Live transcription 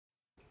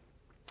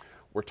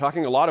We're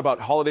talking a lot about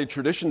holiday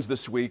traditions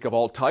this week of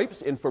all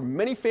types, and for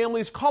many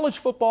families, college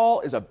football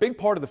is a big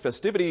part of the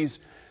festivities.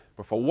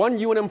 But for one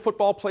UNM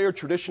football player,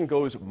 tradition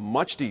goes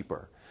much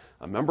deeper.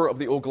 A member of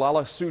the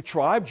Oglala Sioux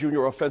Tribe,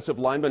 junior offensive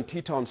lineman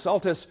Teton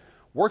Saltes,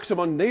 works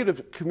among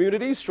Native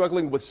communities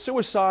struggling with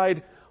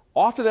suicide,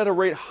 often at a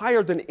rate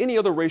higher than any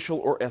other racial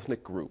or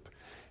ethnic group.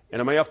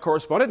 NMiF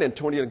correspondent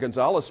Antonia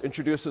Gonzales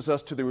introduces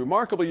us to the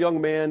remarkable young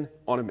man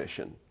on a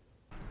mission.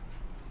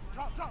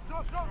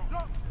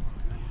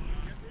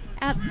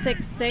 At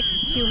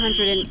 6'6",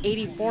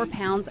 284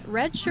 pounds,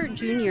 redshirt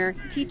junior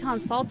Teton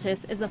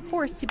Saltes is a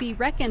force to be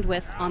reckoned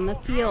with on the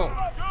field.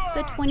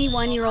 The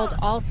 21-year-old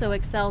also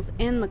excels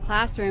in the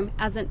classroom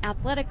as an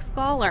athletic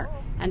scholar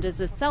and is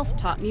a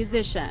self-taught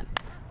musician.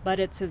 But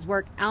it's his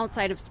work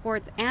outside of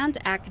sports and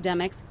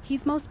academics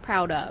he's most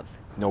proud of.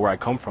 You know, where I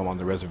come from on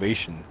the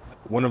reservation,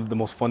 one of the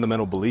most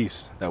fundamental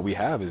beliefs that we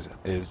have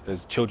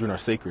is children are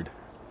sacred.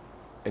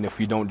 And if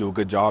you don't do a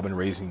good job in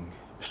raising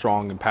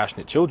strong and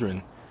passionate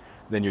children,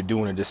 then you're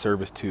doing a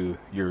disservice to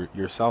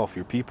yourself,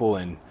 your people,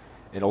 and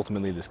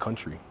ultimately this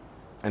country.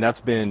 And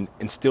that's been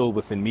instilled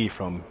within me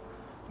from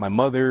my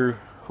mother,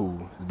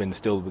 who has been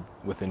instilled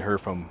within her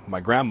from my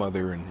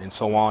grandmother, and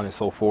so on and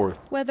so forth.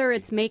 Whether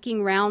it's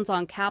making rounds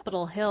on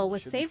Capitol Hill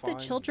with Save the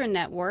Children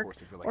Network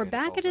or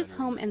back at his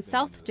home in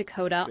South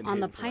Dakota on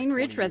the Pine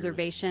Ridge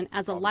Reservation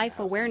as a life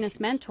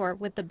awareness mentor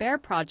with the Bear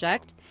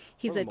Project,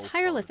 he's a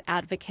tireless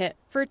advocate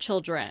for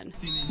children.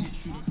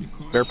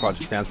 Bear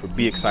Project stands for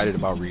Be Excited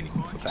About Reading.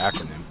 So it's an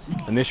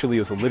acronym. Initially,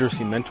 it was a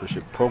literacy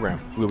mentorship program.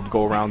 We would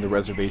go around the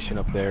reservation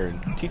up there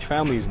and teach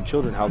families and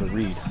children how to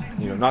read.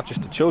 You know, not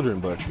just the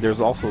children, but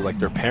there's also like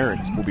their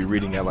parents will be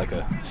reading at like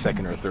a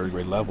second or third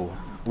grade level.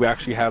 We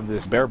actually have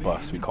this bear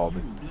bus, we called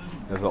it.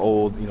 There's an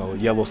old,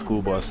 yellow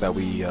school bus that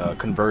we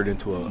converted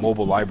into a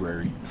mobile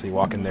library. So you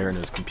walk in there and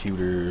there's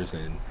computers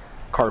and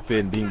carpet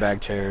and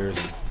beanbag chairs.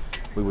 And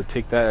we would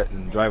take that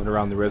and drive it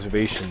around the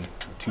reservation,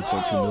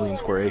 2.2 million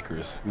square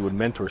acres. We would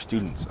mentor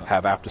students,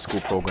 have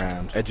after-school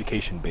programs,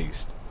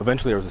 education-based.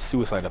 Eventually there was a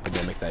suicide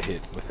epidemic that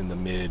hit within the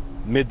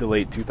mid to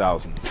late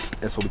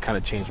 2000s. And so we kind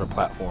of changed our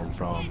platform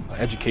from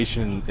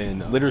education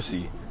and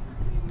literacy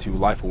to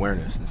life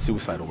awareness and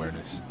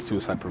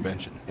suicide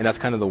prevention. And that's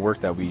kind of the work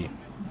that we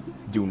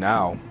do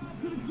now.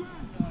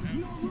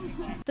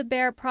 The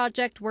Bear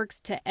Project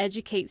works to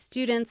educate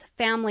students,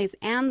 families,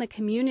 and the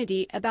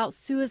community about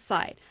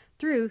suicide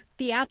through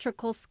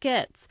theatrical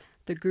skits.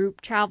 The group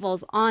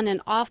travels on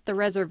and off the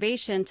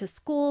reservation to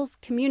schools,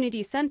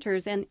 community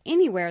centers, and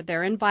anywhere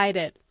they're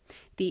invited.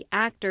 The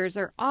actors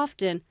are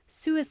often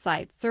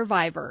suicide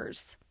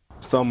survivors.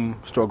 Some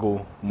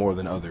struggle more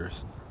than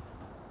others.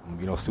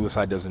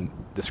 Suicide doesn't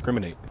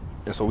discriminate.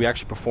 And so we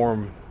actually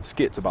perform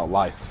skits about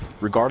life.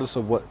 Regardless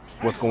of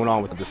what's going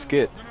on with the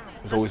skit,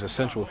 there's always a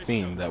central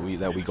theme that we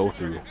go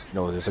through.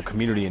 There's a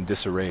community in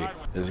disarray.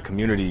 There's a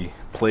community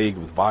plagued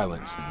with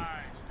violence and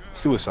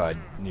suicide,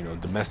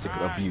 domestic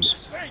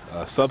abuse,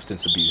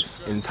 substance abuse,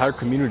 an entire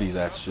community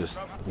that's just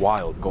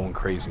wild, going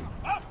crazy.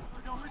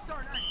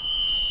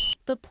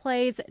 The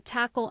plays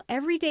tackle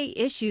everyday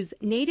issues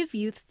Native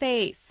youth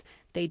face.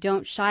 They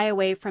don't shy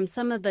away from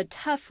some of the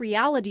tough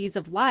realities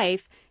of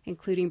life,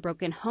 including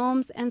broken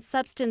homes and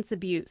substance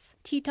abuse.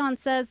 Teton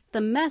says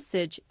the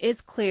message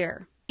is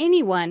clear.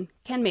 Anyone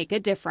can make a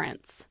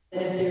difference. If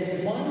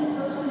there's one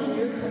person in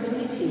your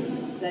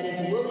community that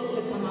is willing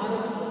to come out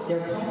of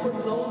their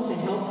comfort zone to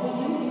help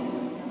the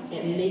youth,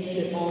 it makes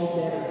it all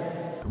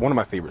better. One of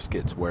my favorite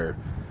skits where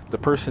the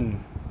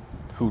person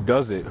who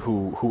does it,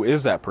 who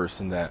is that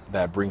person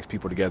that brings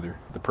people together,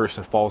 the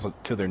person falls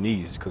to their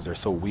knees because they're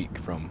so weak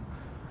from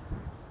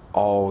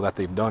all that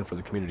they've done for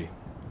the community.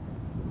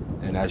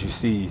 And as you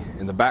see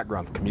in the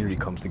background, the community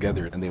comes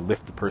together and they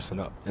lift the person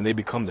up and they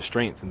become the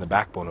strength and the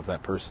backbone of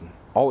that person.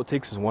 All it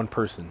takes is one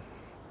person.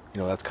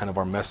 That's kind of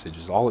our message,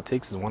 is all it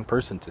takes is one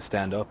person to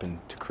stand up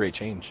and to create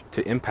change,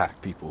 to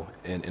impact people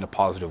in a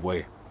positive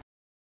way.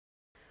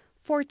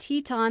 For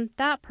Teton,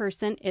 that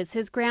person is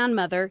his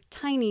grandmother,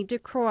 Tiny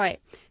DeCroix,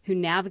 who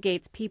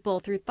navigates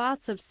people through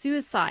thoughts of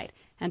suicide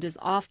and is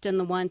often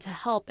the one to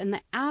help in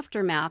the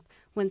aftermath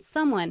when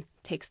someone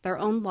takes their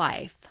own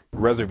life.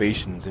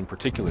 Reservations in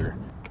particular,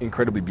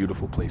 incredibly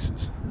beautiful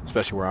places,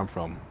 especially where I'm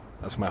from.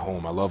 That's my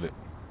home, I love it.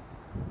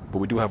 But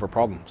we do have our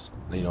problems.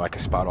 I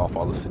can spout off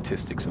all the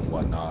statistics and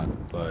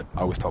whatnot, but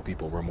I always tell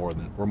people we're more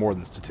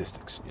than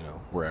statistics.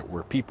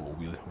 We're people.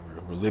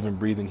 We're living,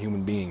 breathing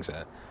human beings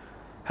that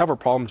have our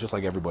problems just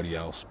like everybody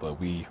else, but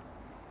we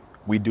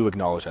do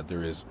acknowledge that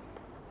there is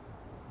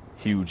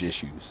huge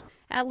issues.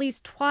 At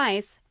least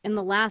twice in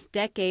the last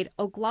decade,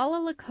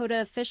 Oglala Lakota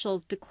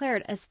officials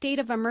declared a state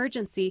of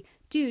emergency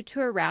due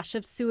to a rash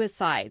of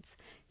suicides.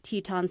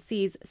 Teton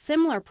sees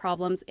similar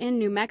problems in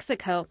New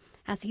Mexico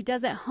as he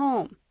does at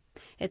home.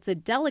 It's a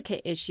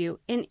delicate issue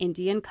in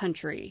Indian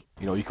country.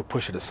 You can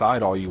push it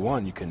aside all you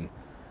want. You can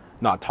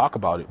not talk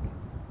about it,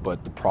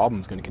 but the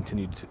problem is going to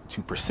continue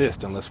to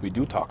persist unless we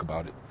do talk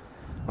about it,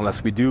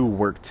 unless we do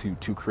work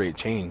to create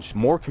change.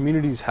 More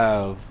communities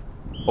have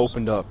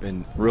opened up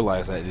and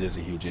realized that it is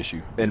a huge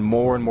issue. And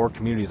more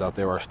communities out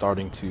there are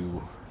starting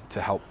to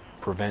help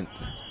prevent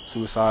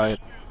suicide,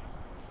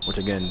 which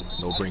again,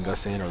 they'll bring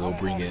us in, or they'll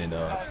bring in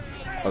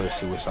other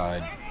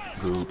suicide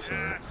groups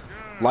or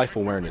life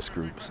awareness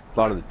groups. A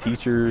lot of the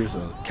teachers,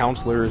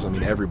 counselors, I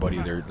mean everybody,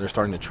 they're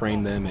starting to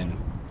train them in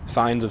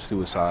signs of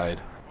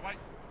suicide.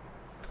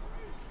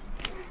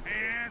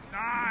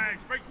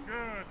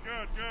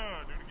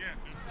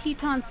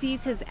 Teton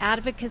sees his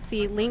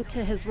advocacy linked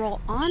to his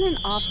role on and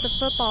off the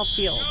football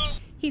field.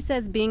 He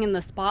says being in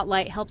the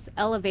spotlight helps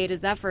elevate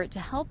his effort to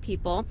help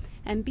people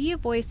and be a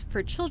voice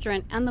for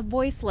children and the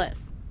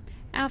voiceless.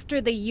 After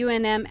the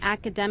UNM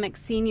academic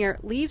senior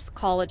leaves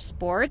college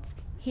sports,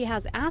 he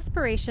has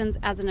aspirations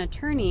as an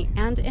attorney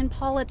and in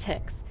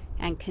politics,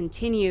 and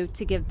continue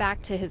to give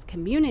back to his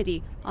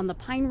community on the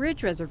Pine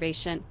Ridge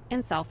Reservation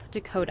in South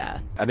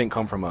Dakota. I didn't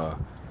come from a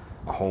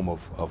home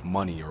of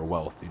money or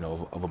wealth, you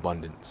know, of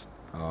abundance.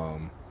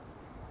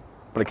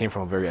 But I came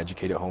from a very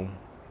educated home,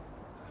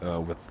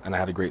 and I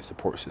had a great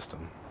support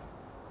system.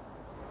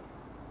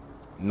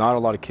 Not a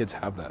lot of kids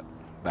have that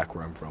back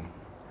where I'm from.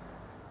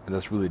 And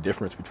that's really the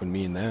difference between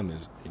me and them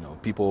is, you know,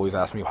 people always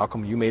ask me, how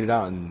come you made it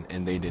out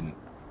and they didn't?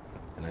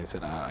 And I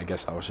said, I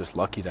guess I was just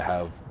lucky to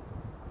have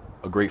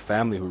a great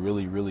family who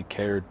really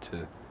cared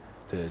to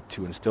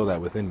instill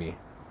that within me.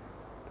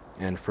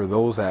 And for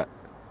those that,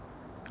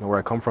 you know, where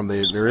I come from,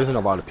 there isn't a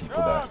lot of people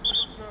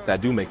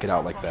that do make it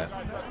out like that.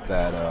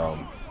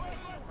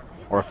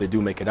 Or if they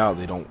do make it out,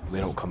 they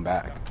don't come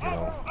back, you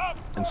know.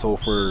 And so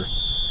for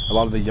a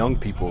lot of the young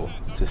people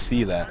to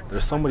see that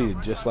there's somebody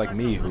just like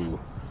me who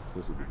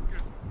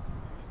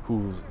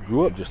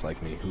grew up just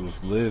like me,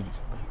 who's lived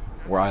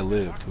where I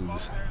lived,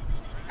 who's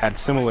had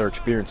similar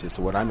experiences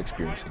to what I'm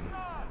experiencing.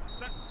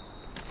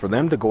 For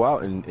them to go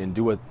out and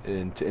do it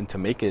and to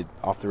make it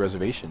off the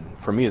reservation,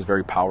 for me is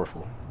very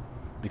powerful,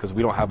 because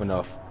we don't have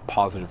enough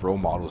positive role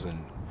models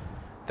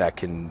that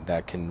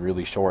can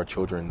really show our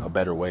children a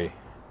better way.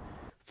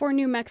 For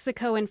New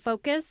Mexico in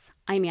Focus,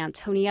 I'm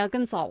Antonia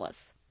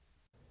Gonzales.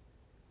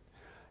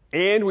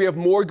 And we have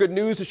more good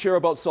news to share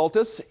about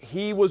Saltes.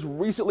 He was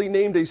recently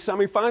named a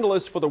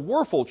semifinalist for the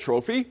Werfel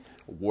Trophy,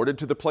 awarded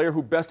to the player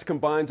who best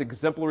combines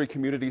exemplary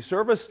community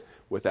service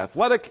with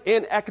athletic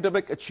and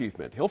academic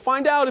achievement. He'll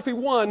find out if he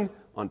won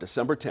on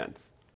December 10th.